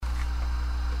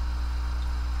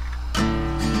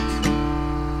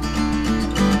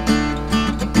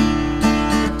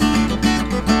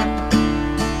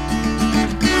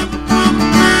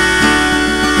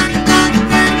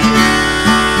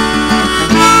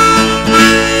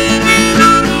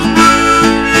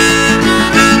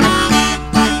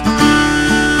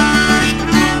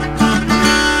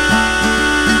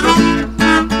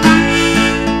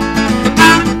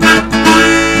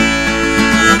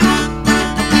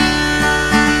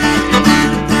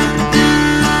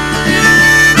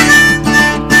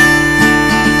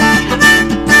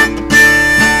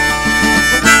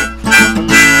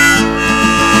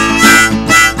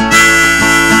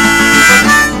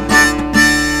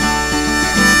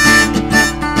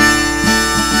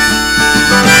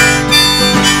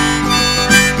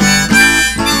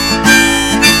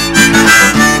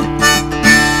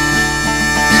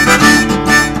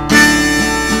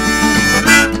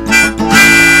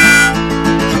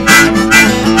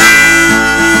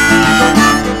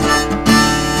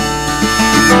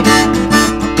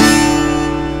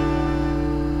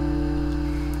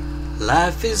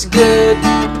life is good.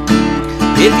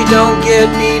 If you don't get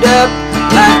beat up,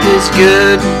 life is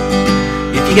good.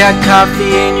 If you got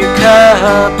coffee in your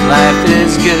cup, life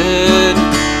is good.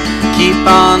 Keep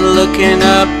on looking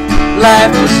up,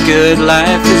 life is good,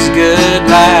 life is good,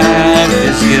 life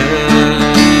is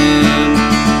good.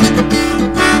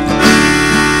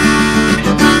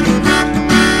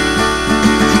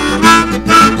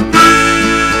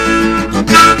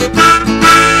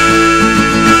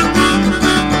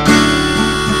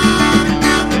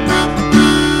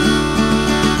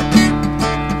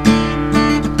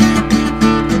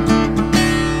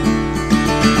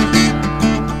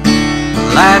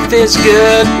 Life is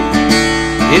good.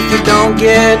 If you don't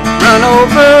get run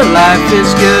over, life is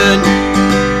good.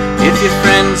 If your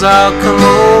friends all come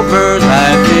over,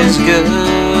 life is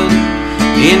good.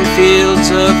 In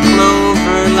fields of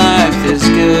clover, life is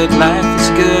good, life is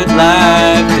good,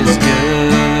 life is good.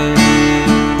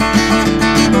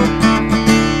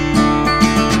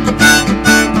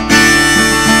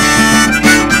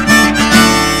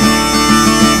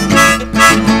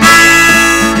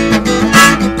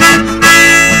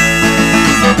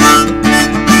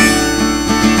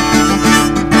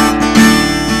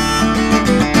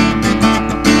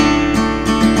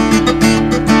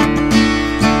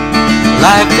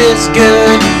 Life is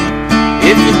good.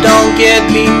 If you don't get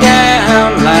beat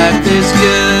down, life is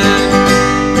good.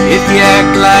 If you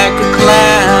act like a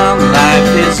clown,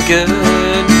 life is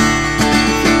good.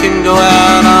 You can go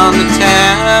out on the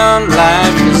town,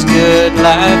 life is good,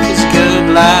 life is good,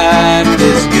 life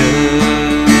is good.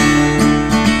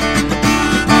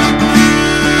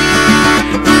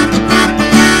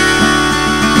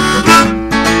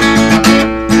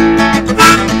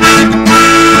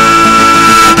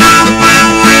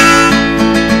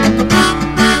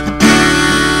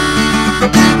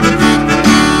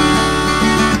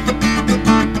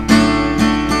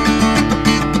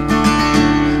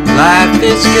 Life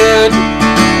is good.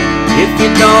 If you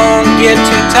don't get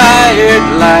too tired,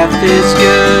 life is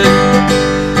good.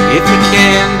 If you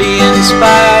can be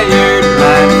inspired,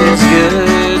 life is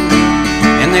good.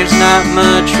 And there's not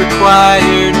much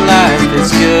required, life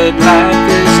is good, life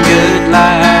is good,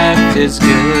 life is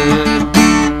good.